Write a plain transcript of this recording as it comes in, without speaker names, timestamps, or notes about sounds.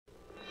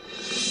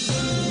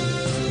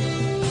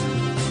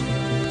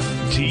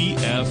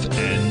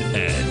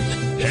TFNN.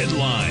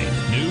 Headline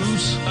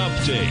News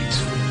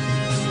Update.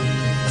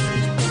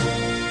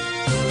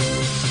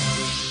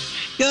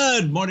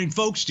 Good morning,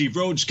 folks. Steve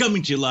Rhodes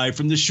coming to you live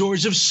from the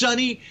shores of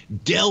sunny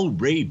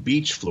Delray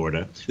Beach,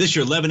 Florida. This is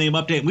your 11 a.m.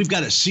 update. We've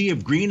got a sea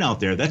of green out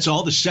there. That's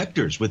all the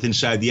sectors with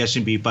inside the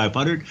S&P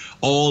 500,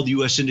 all the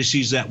U.S.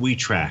 indices that we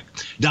track.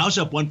 Dow's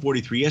up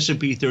 143,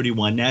 S&P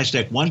 31,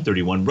 NASDAQ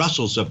 131,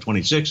 Russell's up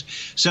 26,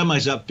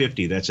 semis up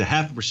 50. That's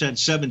 0.5%,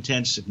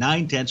 0.7,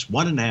 0.9,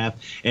 1.5,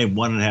 and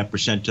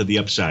 1.5% to the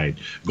upside.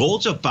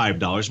 Gold's up $5,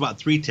 about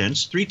 0.3,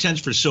 0.3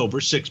 for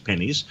silver, 6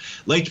 pennies.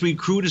 Light sweet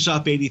crude is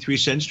up 83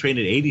 cents,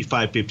 trading at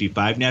 85.55.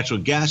 Natural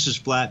gas is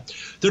flat.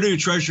 30-year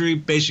Treasury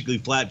basically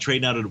flat,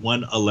 trading out at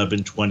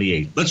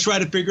 111.28. Let's try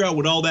to figure out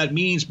what all that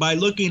means by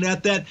looking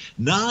at that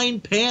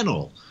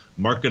 9-panel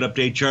market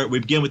update chart. We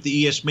begin with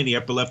the ES Mini,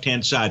 upper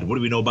left-hand side. What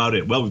do we know about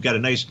it? Well, we've got a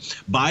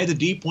nice buy the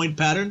D point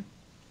pattern.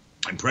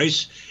 And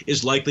price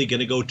is likely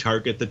going to go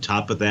target the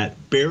top of that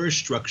bearish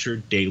structure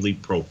daily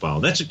profile.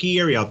 That's a key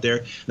area out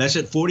there. That's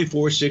at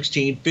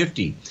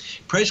 44.1650.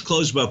 Price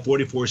closed about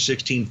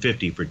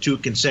 44.1650 for 2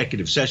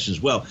 consecutive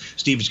sessions. Well,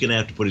 Steve is going to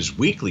have to put his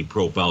weekly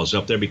profiles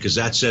up there because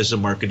that says the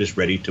market is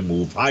ready to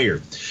move higher.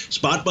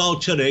 Spot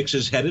volatility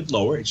is headed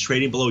lower. It's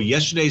trading below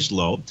yesterday's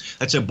low.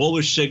 That's a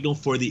bullish signal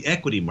for the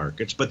equity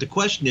markets. But the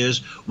question is,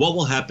 what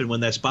will happen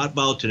when that spot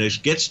volatility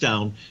gets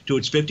down to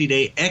its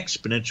 50-day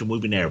exponential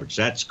moving average?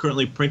 That's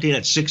currently printing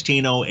at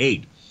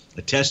 1608.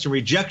 A test and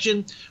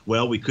rejection,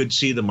 well, we could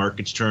see the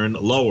markets turn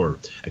lower.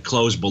 A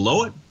close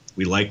below it,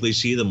 we likely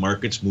see the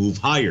markets move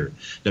higher.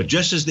 Now,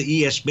 just as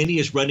the ES Mini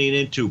is running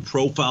into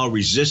profile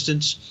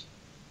resistance,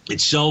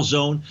 its sell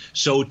zone,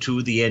 so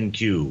too the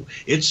NQ.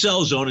 Its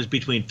sell zone is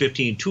between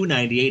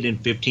 15,298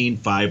 and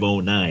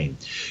 15,509.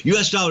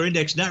 U.S. dollar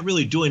index not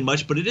really doing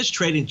much, but it is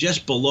trading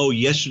just below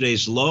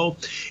yesterday's low.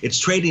 It's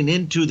trading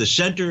into the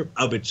center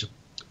of its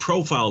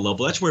profile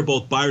level. That's where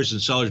both buyers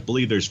and sellers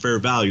believe there's fair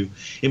value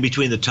in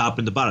between the top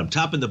and the bottom.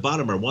 Top and the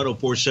bottom are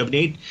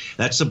 104.78.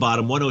 That's the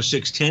bottom.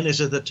 106.10 is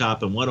at the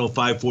top, and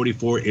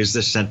 105.44 is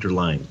the center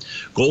line.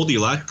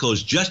 Goldilocks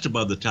closed just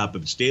above the top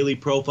of its daily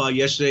profile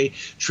yesterday,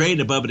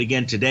 trading above it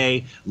again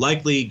today,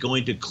 likely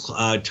going to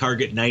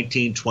target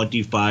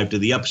 1925 to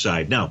the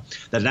upside. Now,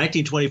 that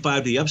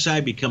 1925 to the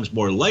upside becomes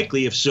more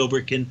likely if silver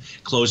can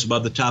close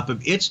above the top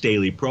of its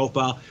daily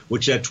profile,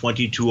 which is at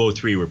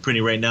 2203. We're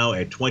printing right now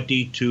at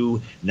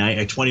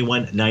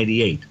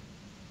 2198.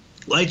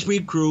 Light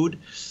sweet crude,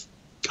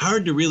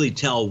 hard to really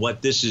tell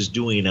what this is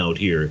doing out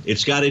here.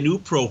 It's got a new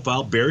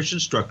profile, bearish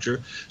in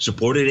structure,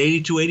 supported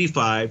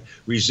 82.85,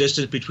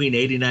 resistance between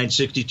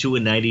 89.62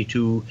 and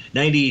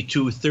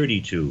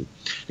 92.32.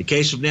 The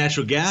case of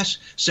natural gas,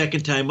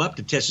 second time up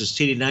to test its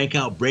TD9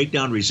 count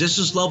breakdown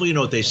resistance level. You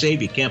know what they say,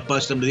 if you can't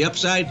bust them to the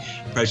upside,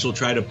 price will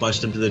try to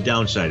bust them to the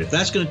downside. If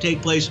that's going to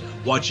take place,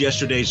 watch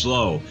yesterday's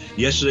low.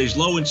 Yesterday's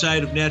low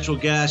inside of natural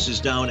gas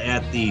is down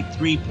at the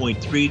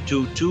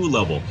 3.322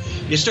 level.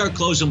 You start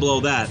closing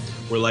below that,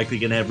 we're likely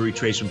going to have a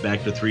retracement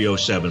back to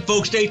 307.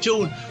 Folks, stay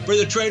tuned for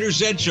the Trader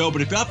Zed Show.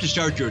 But if you have to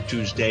start your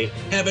Tuesday,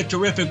 have a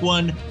terrific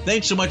one.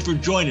 Thanks so much for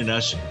joining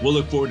us. We'll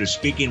look forward to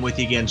speaking with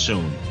you again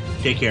soon.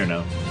 Take care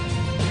now.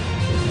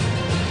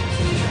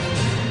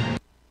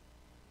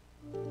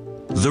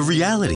 The reality